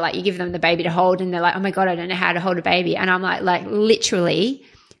that they're like, you give them the baby to hold and they're like, oh my God, I don't know how to hold a baby. And I'm like literally,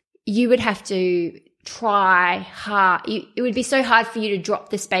 you would have to try hard. It would be so hard for you to drop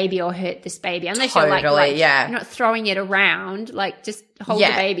this baby or hurt this baby unless you're like you're not throwing it around, like just hold the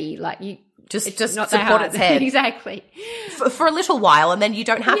baby. Like you, Just support its head. Exactly. For a little while, and then you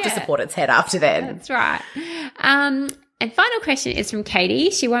don't have to support its head after then. That's right. And final question is from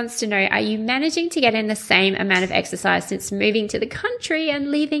Katie. She wants to know, are you managing to get in the same amount of exercise since moving to the country and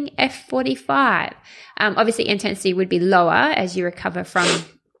leaving F45? Obviously, intensity would be lower as you recover from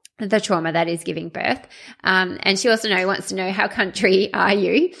the trauma that is giving birth. And she also wants to know, how country are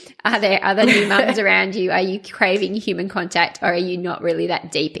you? Are there other new mums around you? Are you craving human contact, or are you not really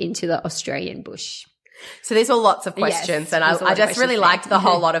that deep into the Australian bush? So these were lots of questions, and I just really liked the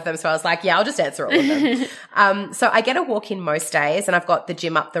whole lot of them. So I was like, I'll just answer all of them. So I get a walk in most days, and I've got the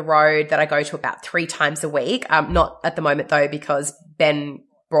gym up the road that I go to about 3 times a week. Not at the moment though, because Ben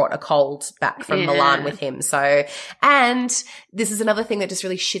brought a cold back from Milan with him. So, and this is another thing that just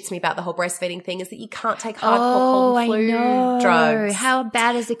really shits me about the whole breastfeeding thing, is that you can't take hardcore cold and flu drugs. How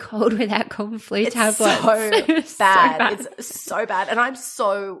bad is a cold without cold and flu tablets? So bad. It's so bad. And I'm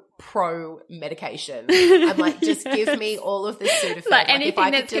so pro medication. I'm like, just give me all of this Sudafed. Like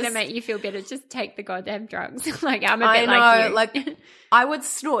anything that's going to make you feel better, just take the goddamn drugs. Like I'm a bit like you. Like I would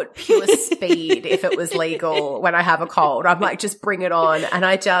snort pure speed if it was legal when I have a cold. I'm like, just bring it on. And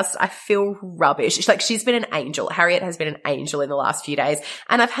I feel rubbish. Like, she's been an angel. Harriet has been an angel in the last few days.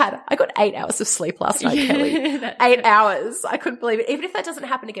 And I got 8 hours of sleep last night, Kelly. 8 hours. I couldn't believe it. Even if that doesn't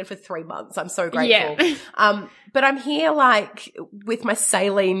happen again for 3 months, I'm so grateful. Yeah. But I'm here like with my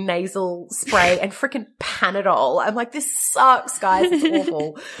saline nasal spray and freaking Panadol. I'm like, this sucks, guys. It's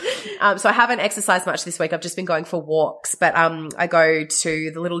awful. So I haven't exercised much this week. I've just been going for walks, but I go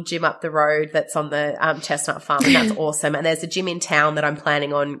to the little gym up the road that's on the Chestnut Farm, and that's awesome. And there's a gym in town that I'm planning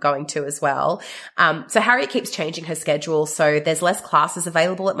planning on going to as well. So Harriet keeps changing her schedule. So there's less classes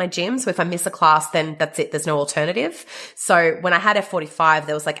available at my gym. So if I miss a class, then that's it. There's no alternative. So when I had F45,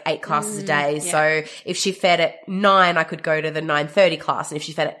 there was like 8 classes a day. Yeah. So if she fed at 9, I could go to the 9:30 class. And if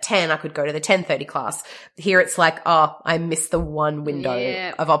she fed at 10, I could go to the 10:30 class. Here it's like, oh, I missed the one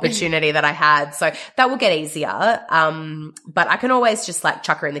window of opportunity that I had. So that will get easier. But I can always just like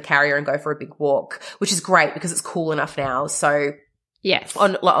chuck her in the carrier and go for a big walk, which is great because it's cool enough now. So yes,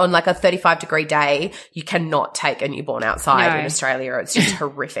 on like a 35-degree day, you cannot take a newborn outside in Australia. It's just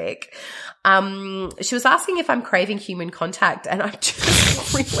horrific. She was asking if I'm craving human contact, and I'm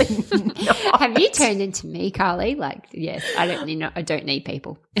just really not. Have you turned into me, Carly? Like, yes, I don't need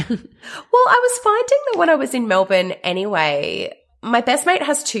people. Well, I was finding that when I was in Melbourne anyway, my best mate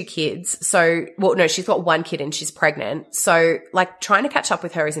has 2 kids. So, well, no, she's got 1 kid and she's pregnant. So like trying to catch up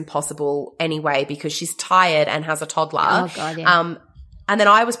with her is impossible anyway because she's tired and has a toddler. Oh God, yeah. And then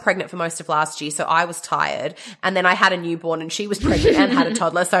I was pregnant for most of last year, so I was tired. And then I had a newborn and she was pregnant and had a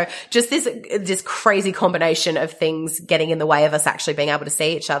toddler. So just this crazy combination of things getting in the way of us actually being able to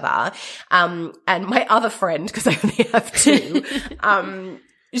see each other. And my other friend, because I only have 2,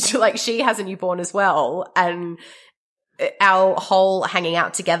 she has a newborn as well. And our whole hanging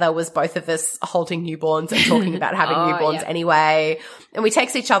out together was both of us holding newborns and talking about having newborns anyway. And we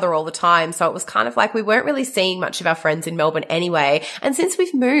text each other all the time. So it was kind of like we weren't really seeing much of our friends in Melbourne anyway. And since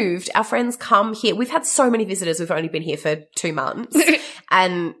we've moved, our friends come here. We've had so many visitors. We've only been here for 2 months.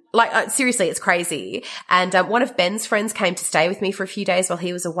 And like, seriously, it's crazy. And one of Ben's friends came to stay with me for a few days while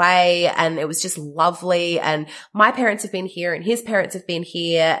he was away. And it was just lovely. And my parents have been here and his parents have been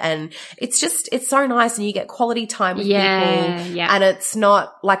here. And it's so nice. And you get quality time with people. Yeah. And it's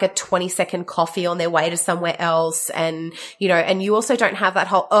not like a 20-second coffee on their way to somewhere else. And, and you also don't have that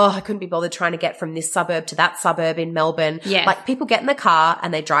whole, I couldn't be bothered trying to get from this suburb to that suburb in Melbourne. Yeah. Like people get in the car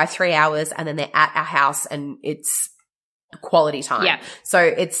and they drive 3 hours and then they're at our house and it's quality time. Yeah. So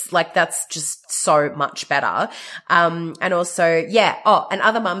it's like, that's just so much better. And also, and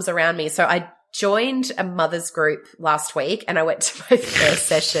other mums around me. So I joined a mother's group last week and I went to my first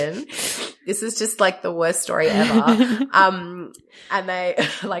session. This is just like the worst story ever. And they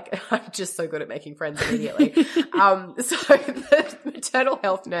I'm just so good at making friends immediately. So the maternal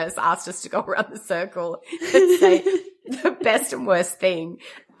health nurse asked us to go around the circle and say the best and worst thing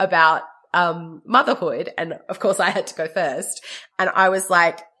about motherhood. And of course I had to go first. And I was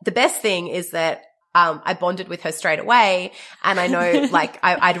like, the best thing is that I bonded with her straight away. And I know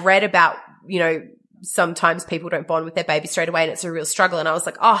I'd read about, sometimes people don't bond with their baby straight away and it's a real struggle. And I was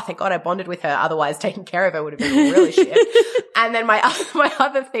like, oh, thank God I bonded with her. Otherwise taking care of her would have been really shit. And then my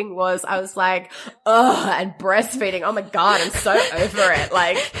other thing was I was like, and breastfeeding. Oh my God, I'm so over it.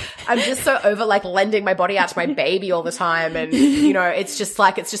 Like, I'm just so over lending my body out to my baby all the time. And, it's just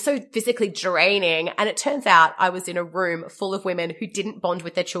so physically draining. And it turns out I was in a room full of women who didn't bond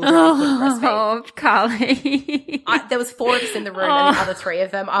with their children and couldn't breastfeed. Oh, Carly. There was 4 of us in the room and the other 3 of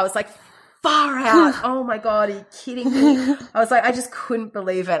them, I was like, far out. Oh my God, are you kidding me? I was like, I just couldn't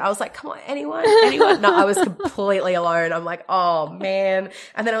believe it. I was like, come on, anyone? No, I was completely alone. I'm like, oh man.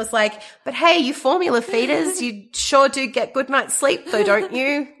 And then I was like, but hey, you formula feeders, you sure do get good night's sleep though, don't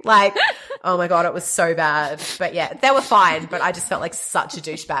you? Like, oh my God, it was so bad. But yeah, they were fine, but I just felt like such a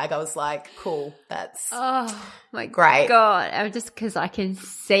douchebag. I was like, cool, that's my great. God, I'm just because I can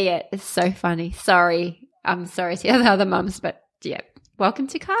see it. It's so funny. Sorry. I'm sorry to the other mums, but yeah. Welcome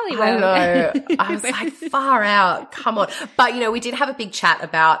to Carly. I know. I was like, far out. Come on. But, we did have a big chat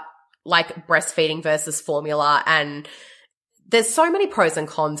about breastfeeding versus formula, and there's so many pros and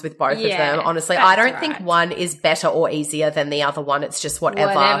cons with both of them. Honestly, I don't think one is better or easier than the other one. It's just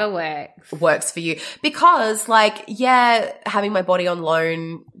whatever works for you. Because having my body on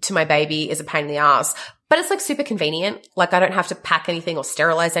loan to my baby is a pain in the ass. But it's super convenient. I don't have to pack anything or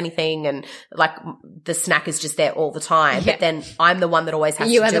sterilize anything, and the snack is just there all the time. Yeah. But then I'm the one that always has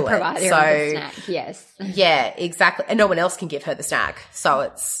to do it. You are the provider of the snack, yes. Yeah, exactly. And no one else can give her the snack. So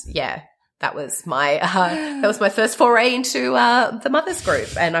it's that was my first foray into the mothers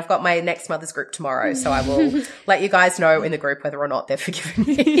group, and I've got my next mothers group tomorrow. So I will let you guys know in the group whether or not they're forgiving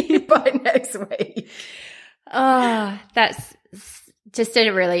me by next week. Oh, that's just a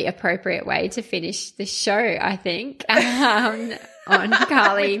really appropriate way to finish the show, I think, on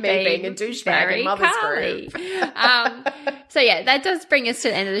Carly being a douchebag in mother's group. So yeah, that does bring us to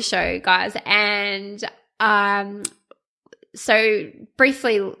the end of the show, guys. And so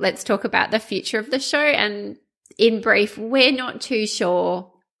briefly, let's talk about the future of the show. And in brief, we're not too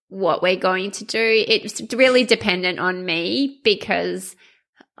sure what we're going to do. It's really dependent on me because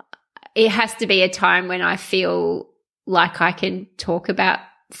it has to be a time when I feel like I can talk about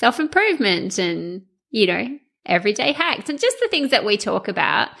self-improvement and, you know, everyday hacks and just the things that we talk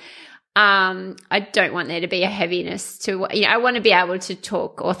about. I don't want there to be a heaviness to, you know, I want to be able to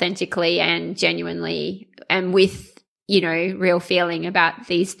talk authentically and genuinely and with, you know, real feeling about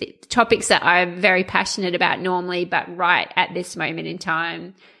these topics that I'm very passionate about normally, but right at this moment in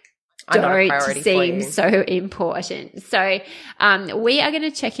time don't seem so important. So we are going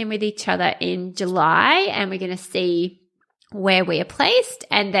to check in with each other in July and we're going to see where we are placed,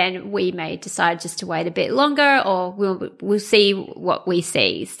 and then we may decide just to wait a bit longer, or we'll see what we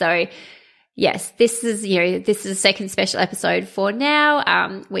see. So yes, this is a second special episode for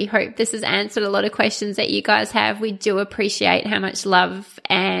now. We hope this has answered a lot of questions that you guys have. We do appreciate how much love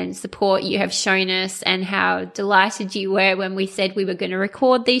and support you have shown us and how delighted you were when we said we were going to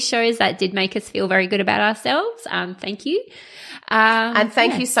record these shows. That did make us feel very good about ourselves. Thank you. And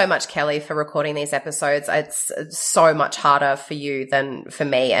thank you so much, Kelly, for recording these episodes. It's so much harder for you than for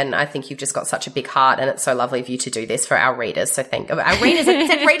me. And I think you've just got such a big heart, and it's so lovely of you to do this for our readers. So thank our readers, I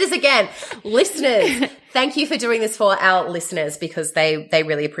said readers again, listeners. Thank you for doing this for our listeners because they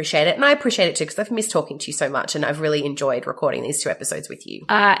really appreciate it. And I appreciate it too because I've missed talking to you so much and I've really enjoyed recording these 2 episodes with you.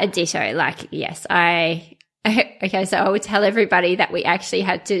 A ditto. Like, yes, okay, so I would tell everybody that we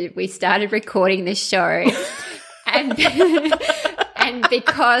started recording this show and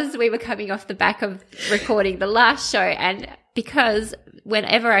because we were coming off the back of recording the last show, and because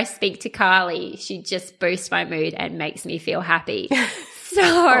whenever I speak to Carly, she just boosts my mood and makes me feel happy. So,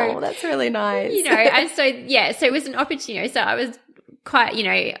 oh, that's really nice. You know, and so it was an opportunity. So I was quite, you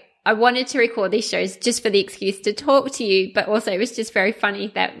know, I wanted to record these shows just for the excuse to talk to you, but also it was just very funny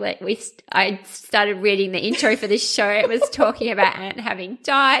that I started reading the intro for this show. It was talking about Ant having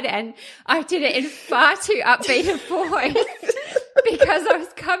died, and I did it in far too upbeat a voice because I was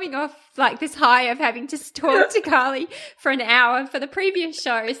coming off like this high of having to talk to Carly for an hour for the previous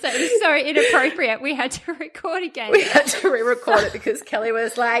show. So it was so inappropriate. We had to record again. We had to re-record it because Kelly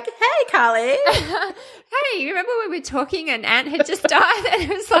was like, hey, Carly. Hey, remember when we were talking and Ant had just died? And it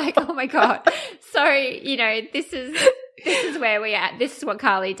was like, oh my God. So, you know, this is where we're at. This is what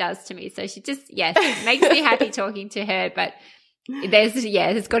Carly does to me. So she just, yes, it makes me happy talking to her, but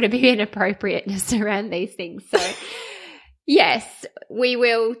there's got to be an appropriateness around these things. So yes, we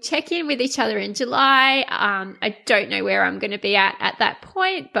will check in with each other in July. I don't know where I'm going to be at that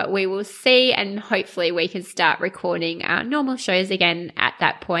point, but we will see, and hopefully we can start recording our normal shows again at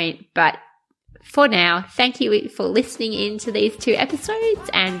that point. But for now, thank you for listening in to these 2 episodes,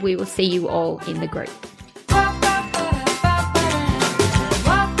 and we will see you all in the group.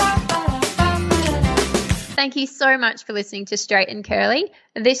 Thank you so much for listening to Straight and Curly.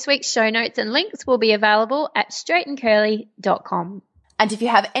 This week's show notes and links will be available at straightandcurly.com. And if you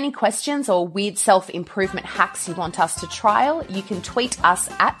have any questions or weird self-improvement hacks you want us to trial, you can tweet us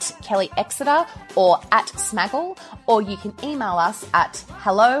at Kelly Exeter or at Smaggle, or you can email us at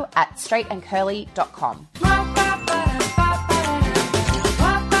hello@straightandcurly.com.